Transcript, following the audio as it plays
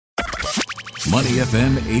Money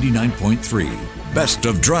FM 89.3. Best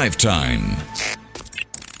of drive time.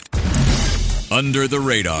 Under the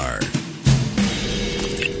radar.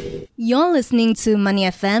 You're listening to Money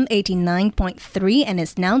FM 89.3 and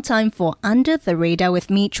it's now time for Under the Radar with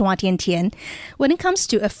me, Chua Tian Tian. When it comes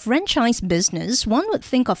to a franchise business, one would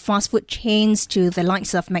think of fast food chains to the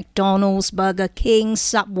likes of McDonald's, Burger King,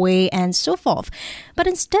 Subway and so forth. But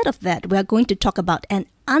instead of that, we are going to talk about an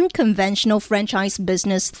unconventional franchise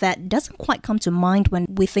business that doesn't quite come to mind when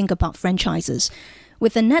we think about franchises.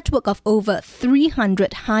 With a network of over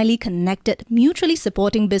 300 highly connected, mutually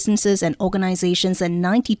supporting businesses and organizations in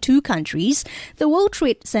 92 countries, the World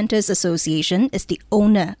Trade Centers Association is the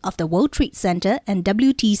owner of the World Trade Center and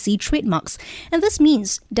WTC trademarks. And this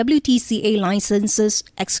means WTCA licenses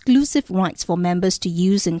exclusive rights for members to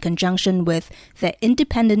use in conjunction with their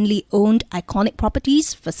independently owned iconic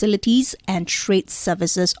properties, facilities, and trade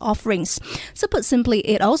services offerings. So put simply,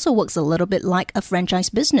 it also works a little bit like a franchise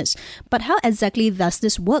business. But how exactly does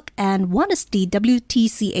this work, and what is the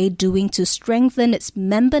WTCA doing to strengthen its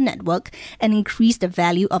member network and increase the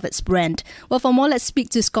value of its brand? Well, for more, let's speak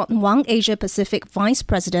to Scott Wang, Asia Pacific Vice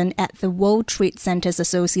President at the World Trade Centers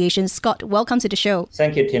Association. Scott, welcome to the show.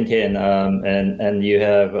 Thank you, Tian Tian. And you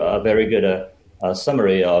have a very good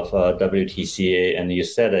summary of WTCA, and you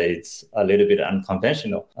said it's a little bit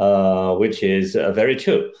unconventional, which is very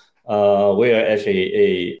true. We are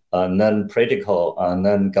actually a non-political,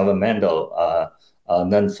 non-governmental,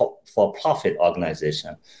 non-for-profit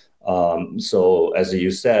organization. So, as you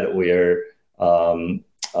said, we have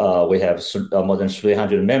more than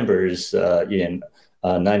 300 members in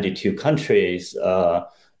 92 countries,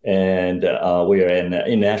 and we are an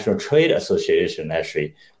international trade association,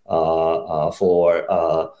 actually, for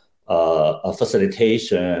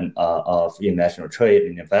facilitation of international trade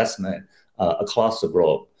and investment across the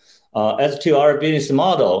globe. As to our business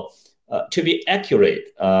model, to be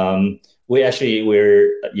accurate,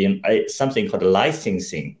 we're in something called a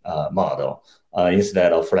licensing model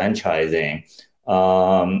instead of franchising.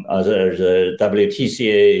 The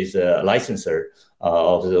WTCA is a licenser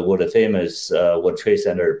of the world famous World Trade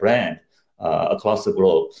Center brand across the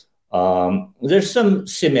globe. There's some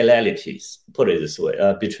similarities, put it this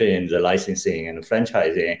way, between the licensing and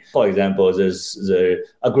franchising. For example, there's the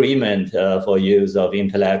agreement for use of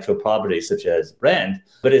intellectual property such as brand,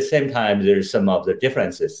 but at the same time, there's some of the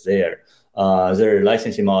differences there. Their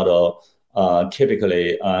licensing model,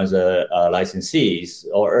 typically the licensees,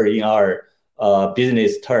 or in our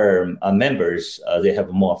business term, members, they have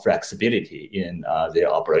more flexibility in their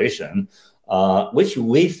operation, which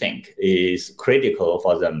we think is critical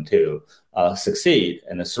for them to succeed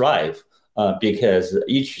and thrive, because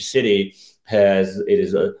each city has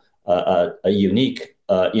a unique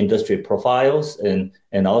industry profiles and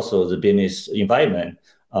also the business environment.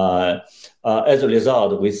 As a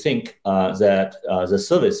result, we think that the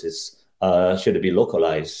services should be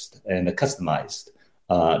localized and customized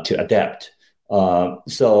to adapt.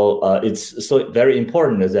 So it's very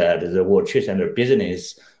important that the World Trade Center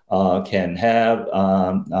business can have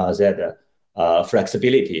that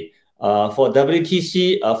flexibility. For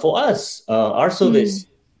WTC, for us, our service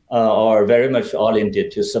are very much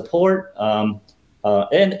oriented to support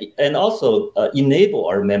and also enable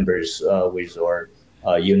our members with our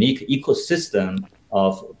unique ecosystem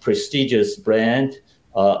of prestigious brand,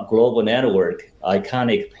 global network,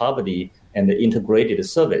 iconic property, and integrated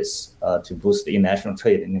service to boost international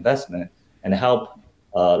trade and investment and help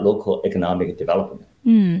local economic development.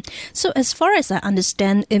 So as far as I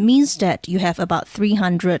understand, it means that you have about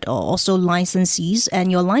 300 or also licensees,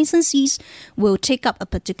 and your licensees will take up a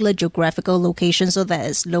particular geographical location so that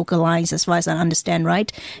it's localized as far as I understand,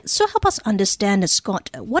 right? So help us understand, Scott,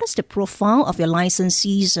 what is the profile of your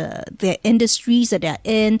licensees, their industries that they're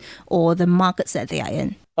in or the markets that they are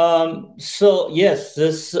in? So yes,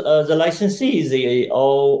 the licensees, they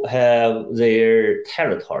all have their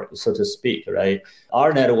territory, so to speak, right?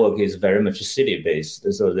 Our network is very much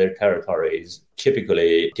city-based, so their territory is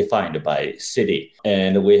typically defined by city.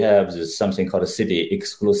 And we have something called a city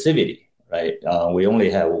exclusivity, right? We only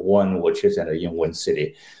have one World Trade Center in one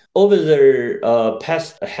city. Over the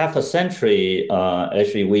past half a century,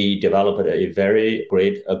 actually, we developed a very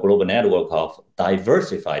great global network of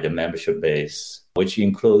diversified membership base, which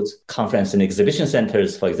includes conference and exhibition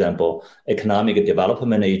centers, for example, economic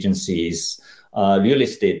development agencies, real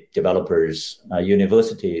estate developers,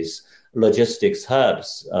 universities, logistics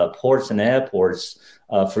hubs, ports and airports,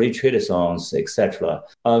 free trade zones, etc.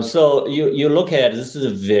 So you look at this is a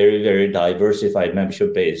very, very diversified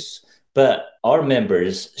membership base. But our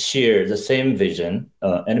members share the same vision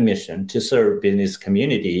and mission to serve business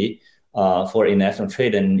community for international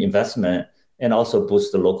trade and investment and also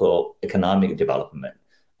boost the local economic development.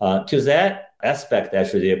 To that aspect,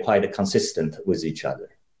 actually, they're quite consistent with each other.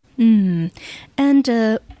 And,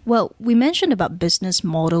 well, we mentioned about business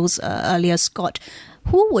models earlier, Scott.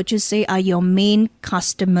 Who would you say are your main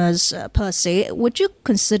customers per se? Would you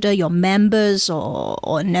consider your members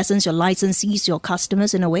or in essence, your licensees, your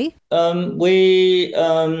customers in a way? We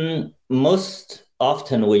most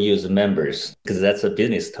often we use members because that's a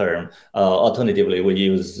business term. Alternatively, we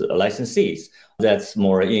use licensees. That's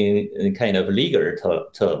more in kind of legal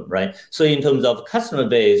term, right? So in terms of customer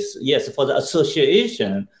base, yes, for the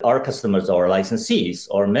association, our customers are licensees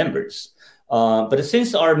or members. But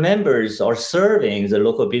since our members are serving the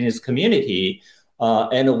local business community,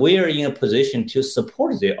 and we're in a position to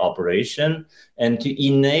support their operation and to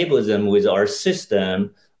enable them with our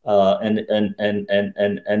system and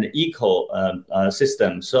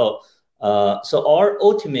ecosystem. So our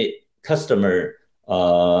ultimate customer,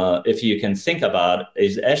 if you can think about,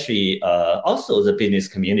 is actually also the business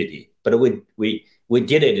community. But we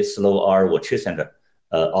did it through our World Trade Center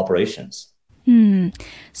operations.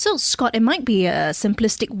 So, Scott, it might be a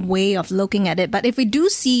simplistic way of looking at it, but if we do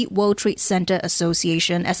see World Trade Center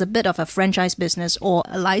Association as a bit of a franchise business or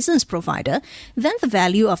a license provider, then the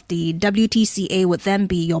value of the WTCA would then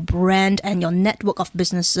be your brand and your network of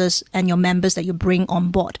businesses and your members that you bring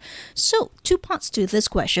on board. So, two parts to this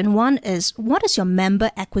question. One is, what is your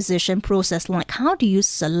member acquisition process like? How do you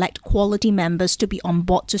select quality members to be on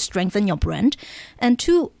board to strengthen your brand? And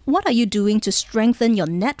two, what are you doing to strengthen your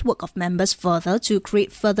network of members further to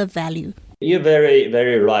create further value? You're very,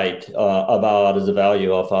 very right about the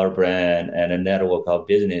value of our brand and a network of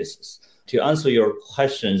businesses. To answer your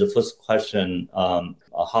question, the first question,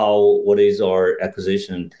 what is our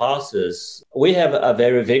acquisition process? We have a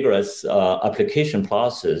very vigorous application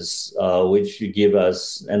process, which give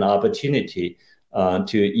us an opportunity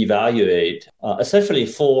to evaluate essentially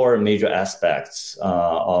four major aspects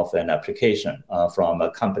of an application from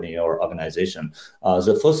a company or organization.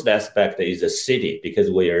 The first aspect is the city,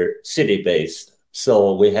 because we're city-based.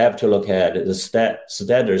 So we have to look at the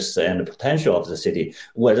status and potential of the city,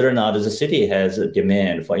 whether or not the city has a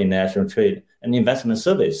demand for international trade and investment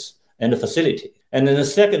service and facility. And then the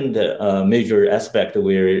second major aspect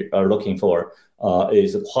we are looking for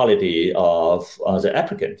is the quality of the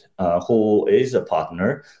applicant, who is a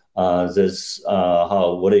partner. What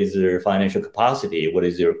is their financial capacity? What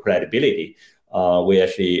is their credibility? We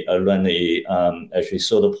actually run a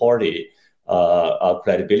third party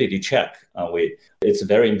credibility check. It's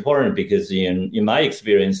very important because in my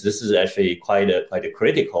experience, this is actually quite a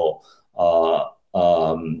critical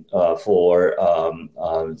for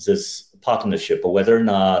this partnership, whether or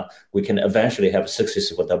not we can eventually have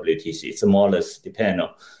success with WTC. It's more or less depend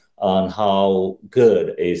on how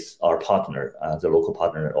good is our partner, the local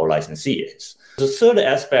partner or licensee is. The third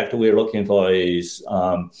aspect we're looking for is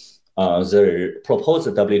the proposed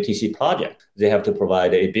WTC project. They have to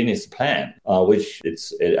provide a business plan, which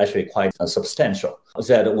it's actually quite substantial,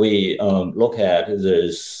 that we look at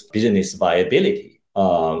this business viability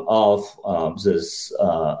of this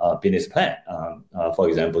business plan. For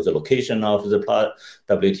example, the location of the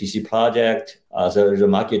WTC project, the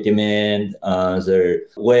market demand, the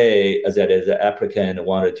way that the applicant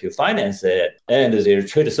wanted to finance it, and their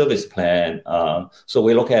trade service plan. So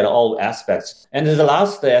we look at all aspects. And then the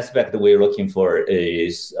last aspect that we're looking for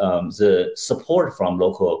is the support from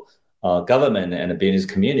local government and the business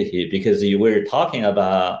community, because we're talking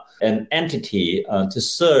about an entity to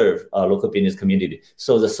serve a local business community.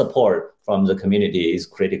 So the support from the community is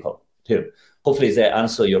critical too. Hopefully that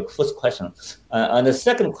answers your first question. And the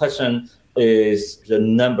second question is the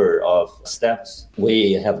number of steps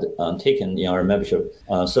we have taken in our membership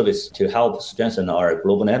service to help strengthen our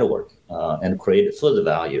global network and create further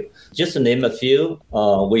value. Just to name a few,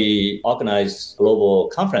 we organize global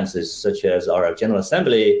conferences such as our General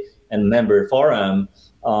Assembly and member forum,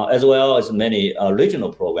 as well as many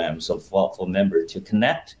regional programs for members to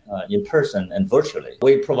connect in person and virtually.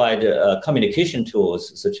 We provide communication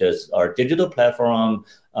tools such as our digital platform,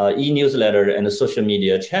 e-newsletter, and social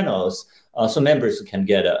media channels, so members can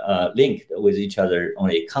get linked with each other on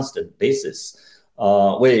a constant basis.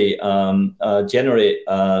 We generate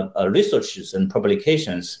researches and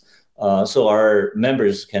publications so our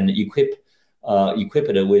members can equip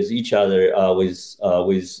it with each other with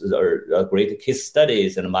great case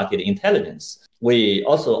studies and market intelligence. We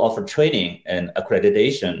also offer training and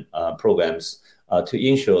accreditation programs to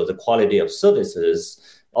ensure the quality of services.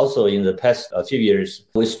 Also, in the past few years,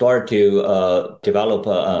 we started to develop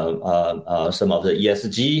some of the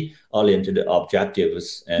ESG-oriented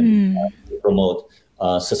objectives and promote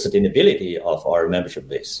sustainability of our membership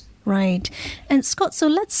base. Right. And Scott, so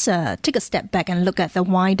let's take a step back and look at the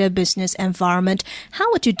wider business environment.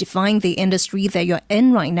 How would you define the industry that you're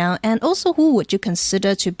in right now? And also, who would you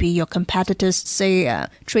consider to be your competitors, say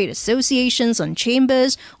trade associations and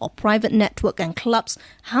chambers or private network and clubs?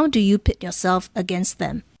 How do you pit yourself against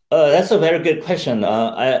them? That's a very good question.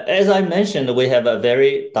 As I mentioned, we have a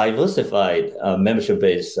very diversified membership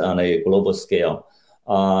base on a global scale.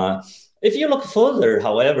 If you look further,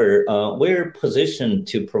 however, we're positioned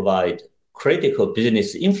to provide critical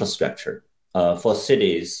business infrastructure for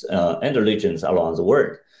cities and regions around the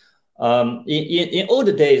world. In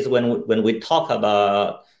older days, when we talk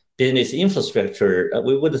about business infrastructure,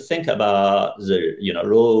 we would think about the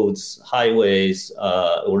roads, highways,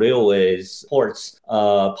 railways, ports,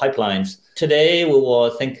 pipelines. Today, we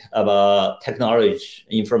will think about technology,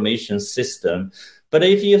 information system. But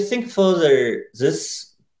if you think further, this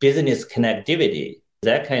business connectivity,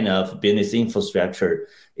 that kind of business infrastructure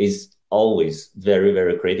is always very,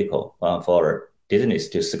 very critical for business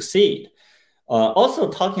to succeed. Also,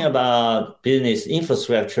 talking about business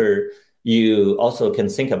infrastructure, you also can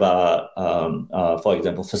think about, for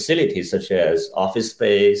example, facilities such as office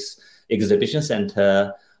space, exhibition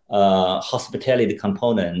center, hospitality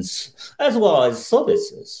components, as well as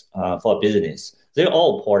services for business. They're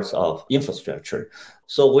all parts of infrastructure.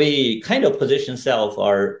 So we kind of position ourselves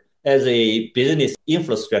as a business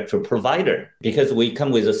infrastructure provider because we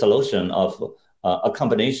come with a solution of a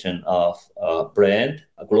combination of brand,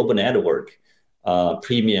 a global network,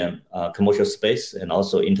 premium commercial space, and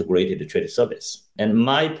also integrated trade service. And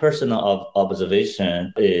my personal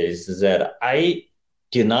observation is that I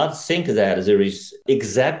do not think that there is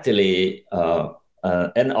exactly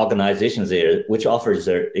an organization there which offers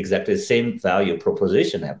the exactly same value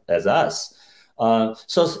proposition as us.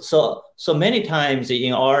 So many times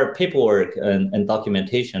in our paperwork and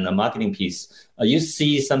documentation and marketing piece, you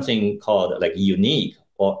see something called like unique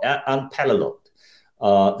or unparalleled.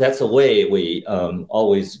 That's the way we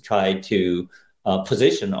always try to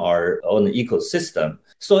position our own ecosystem.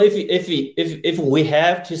 So if we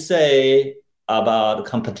have to say about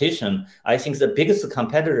competition, I think the biggest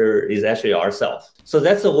competitor is actually ourselves. So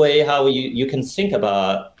that's the way how you can think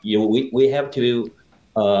about we have to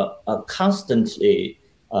constantly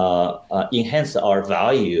enhance our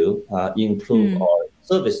value, improve our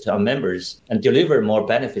service to our members, and deliver more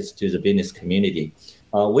benefits to the business community.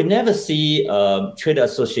 We never see trade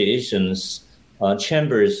associations,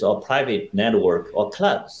 chambers, or private network or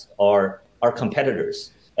clubs or our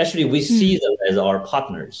competitors. Actually, we see them as our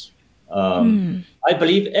partners. I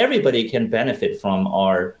believe everybody can benefit from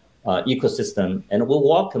our ecosystem, and we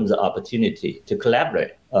welcome the opportunity to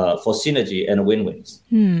collaborate for synergy and win-wins.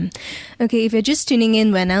 Okay, if you're just tuning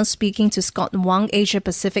in, we're now speaking to Scott Wang, Asia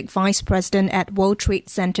Pacific Vice President at World Trade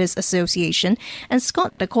Centers Association. And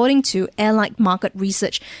Scott, according to Allied Market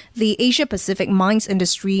Research, the Asia Pacific mines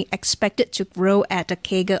industry expected to grow at a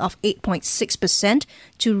CAGR of 8.6%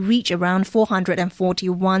 to reach around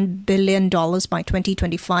 $441 billion by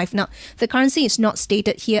 2025. Now, the currency is not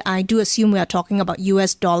stated here. I do assume we are talking about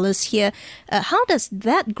US dollars here. How does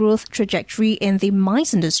that growth trajectory in the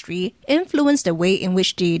mines industry influence the way in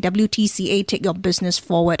which the WTCA take your business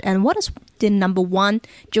forward? And what is the number one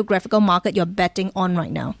geographical market you're betting on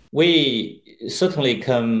right now? We certainly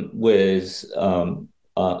come with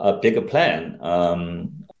a bigger plan.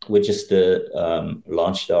 We just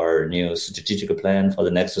launched our new strategic plan for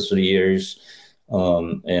the next 3 years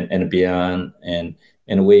and beyond.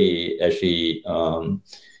 And we actually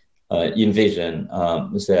envision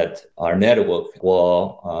that our network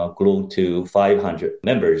will grow to 500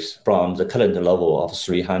 members from the current level of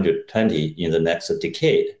 320 in the next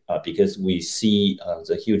decade because we see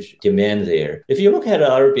the huge demand there. If you look at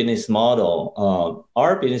our business model,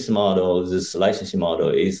 this licensing model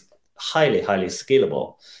is highly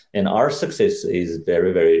scalable, and our success is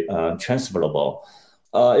very, very transferable.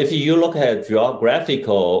 If you look at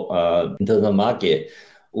geographical internal market,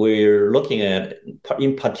 we're looking at,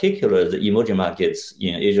 in particular, the emerging markets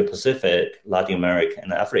in Asia Pacific, Latin America,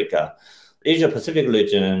 and Africa. Asia Pacific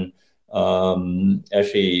region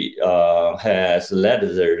actually has led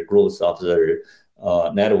the growth of the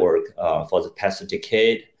network for the past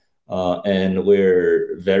decade. And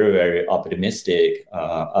we're very, very optimistic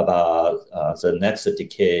about the next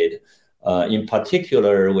decade. In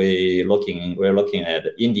particular, we're looking at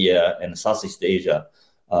India and Southeast Asia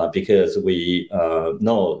because we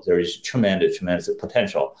know there is tremendous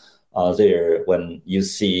potential there when you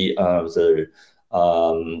see the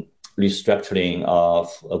restructuring of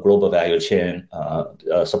a global value chain,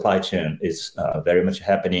 supply chain is very much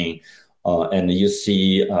happening. And you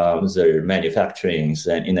see the manufacturing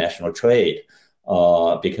and international trade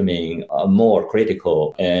becoming more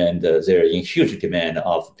critical, and they're in huge demand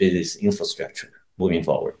of business infrastructure moving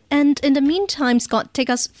forward. And in the meantime, Scott, take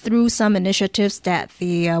us through some initiatives that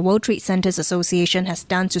the World Trade Centers Association has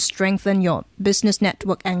done to strengthen your business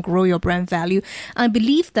network and grow your brand value. I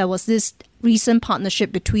believe there was this recent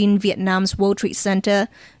partnership between Vietnam's World Trade Center,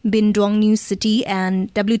 Binh Duong New City,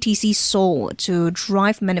 and WTC Seoul to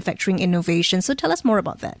drive manufacturing innovation. So tell us more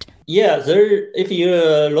about that. Yeah, if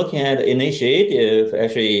you're looking at initiative,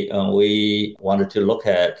 actually, we wanted to look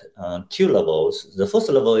at two levels. The first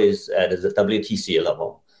level is at the WTCA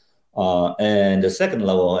level. And the second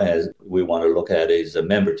level, as we want to look at, is the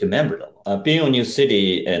member-to-member level. Binh Duong New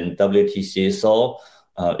City and WTCA Seoul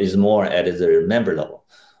is more at the member level.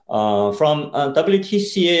 From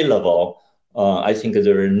WTCA level, I think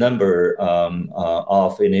there are a number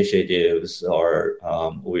of initiatives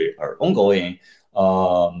we are ongoing.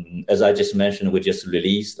 As I just mentioned, we just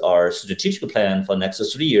released our strategic plan for next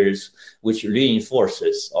 3 years, which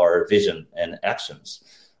reinforces our vision and actions.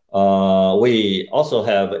 We also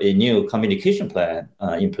have a new communication plan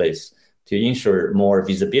in place to ensure more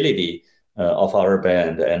visibility of our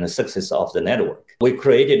brand and the success of the network. We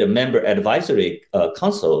created a member advisory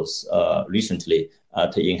councils recently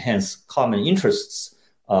to enhance common interests,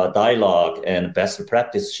 dialogue, and best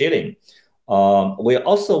practice sharing. We're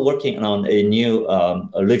also working on a new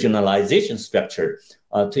regionalization structure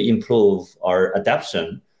to improve our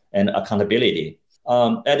adaptation and accountability.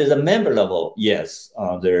 At the member level, yes,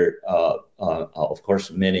 there are, of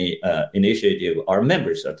course, many initiatives our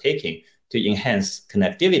members are taking to enhance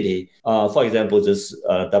connectivity. For example, this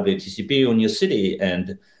WTC Binh Duong New City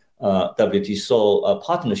and WTC Seoul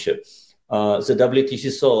partnership. The WTC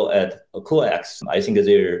Seoul at COEX, I think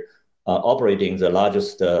they're operating the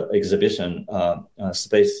largest exhibition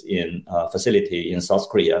space in facility in South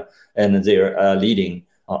Korea, and they're a leading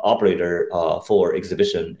operator for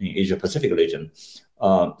exhibition in Asia Pacific region.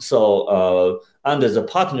 So under the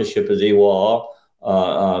partnership, they will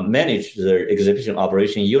manage the exhibition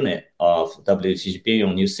operation unit of WTC Binh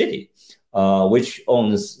Duong New City, which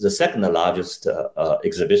owns the second largest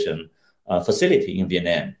exhibition facility in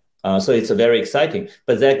Vietnam. So it's very exciting,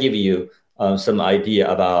 but that gives you some idea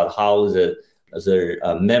about how the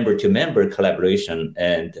member-to-member collaboration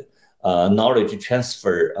and knowledge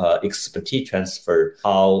transfer, expertise transfer,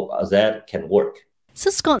 how that can work. So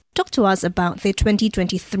Scott, talk to us about the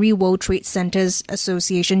 2023 World Trade Centers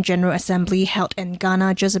Association General Assembly held in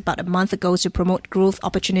Ghana just about a month ago to promote growth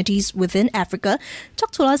opportunities within Africa.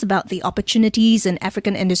 Talk to us about the opportunities in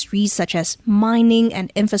African industries such as mining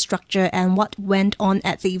and infrastructure and what went on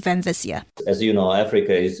at the event this year. As you know,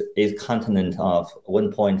 Africa is a continent of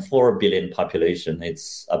 1.4 billion population.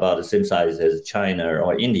 It's about the same size as China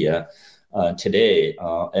or India today,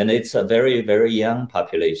 and it's a very, very young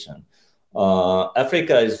population.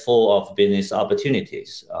 Africa is full of business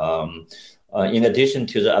opportunities. In addition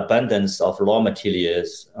to the abundance of raw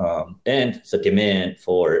materials and the demand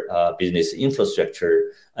for business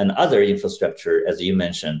infrastructure and other infrastructure, as you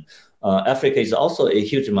mentioned, Africa is also a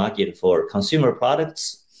huge market for consumer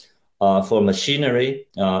products, for machinery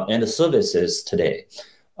and services today.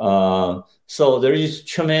 So there is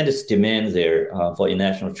tremendous demand there for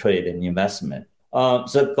international trade and investment.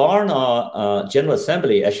 The Ghana General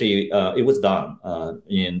Assembly, actually, it was done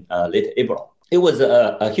in late April. It was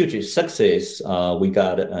a huge success. We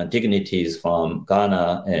got dignitaries from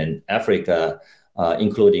Ghana and Africa,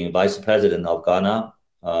 including Vice President of Ghana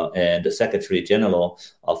and the Secretary General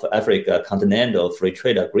of Africa Continental Free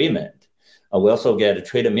Trade Agreement. We also get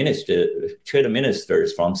trade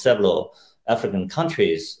ministers from several African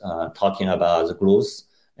countries talking about the growth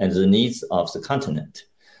and the needs of the continent.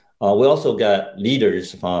 We also got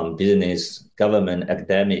leaders from business, government,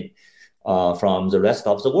 academic, from the rest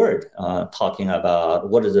of the world, talking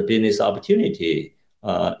about what is the business opportunity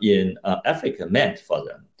in Africa meant for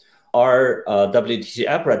them. Our WTC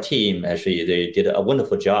APRA team, actually, they did a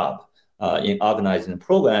wonderful job in organizing the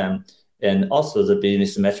program and also the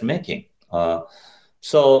business matchmaking.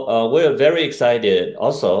 So we're very excited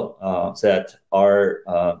also that our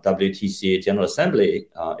WTCA General Assembly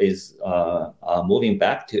is moving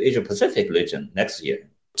back to Asia Pacific region next year.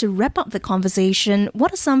 To wrap up the conversation,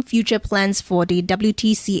 what are some future plans for the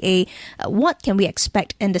WTCA? What can we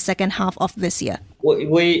expect in the second half of this year?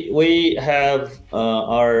 We have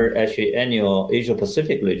our actually annual Asia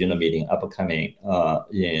Pacific regional meeting upcoming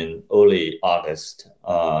in early August,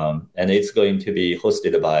 and it's going to be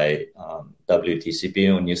hosted by WTC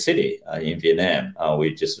Binh Duong New City in Vietnam.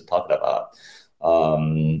 We just talked about.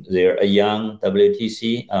 They're a young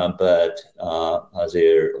WTC, but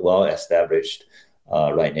they're well established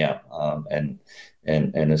right now, and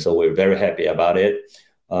And so we're very happy about it.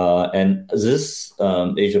 And this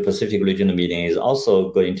Asia-Pacific regional meeting is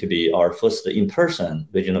also going to be our first in-person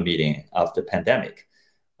regional meeting after pandemic.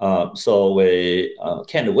 So we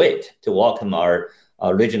can't wait to welcome our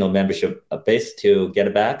regional membership base to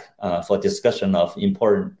get back for discussion of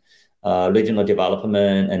important regional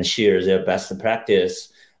development and share their best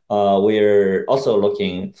practice. We're also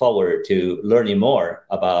looking forward to learning more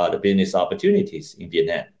about business opportunities in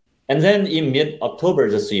Vietnam. And then in mid-October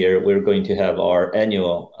this year, we're going to have our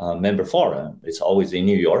annual member forum. It's always in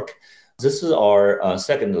New York. This is our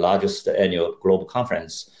second largest annual global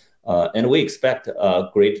conference. And we expect a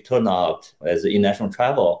great turnout as the international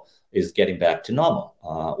travel is getting back to normal.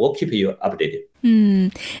 We'll keep you updated.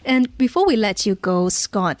 And before we let you go,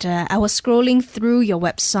 Scott, I was scrolling through your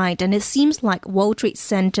website and it seems like World Trade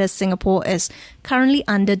Center Singapore is currently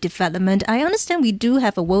under development. I understand we do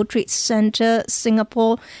have a World Trade Center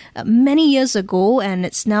Singapore many years ago and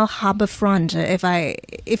it's now harbourfront,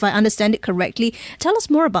 if I understand it correctly. Tell us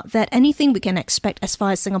more about that. Anything we can expect as far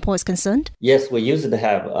as Singapore is concerned? Yes, we used to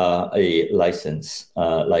have a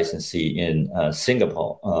licensee in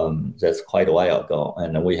Singapore. That's quite a while ago,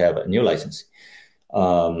 and we have a new licensee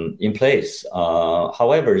in place.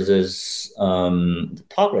 However, this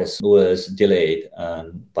progress was delayed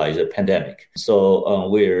by the pandemic. So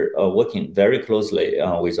we're working very closely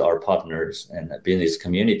with our partners and business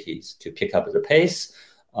communities to pick up the pace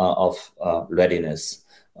of readiness.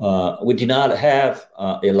 We do not have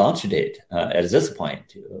a launch date at this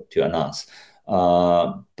point to announce.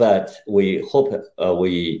 But we hope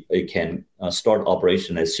we can start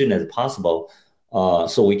operation as soon as possible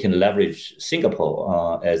so we can leverage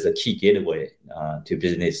Singapore as a key gateway to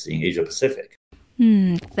business in Asia Pacific.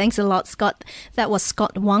 Thanks a lot, Scott. That was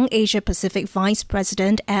Scott Wang, Asia Pacific Vice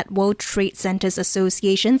President at World Trade Centers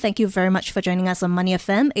Association. Thank you very much for joining us on Money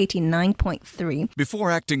FM 89.3.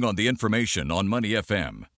 Before acting on the information on Money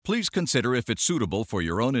FM, please consider if it's suitable for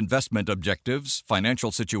your own investment objectives,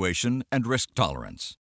 financial situation, and risk tolerance.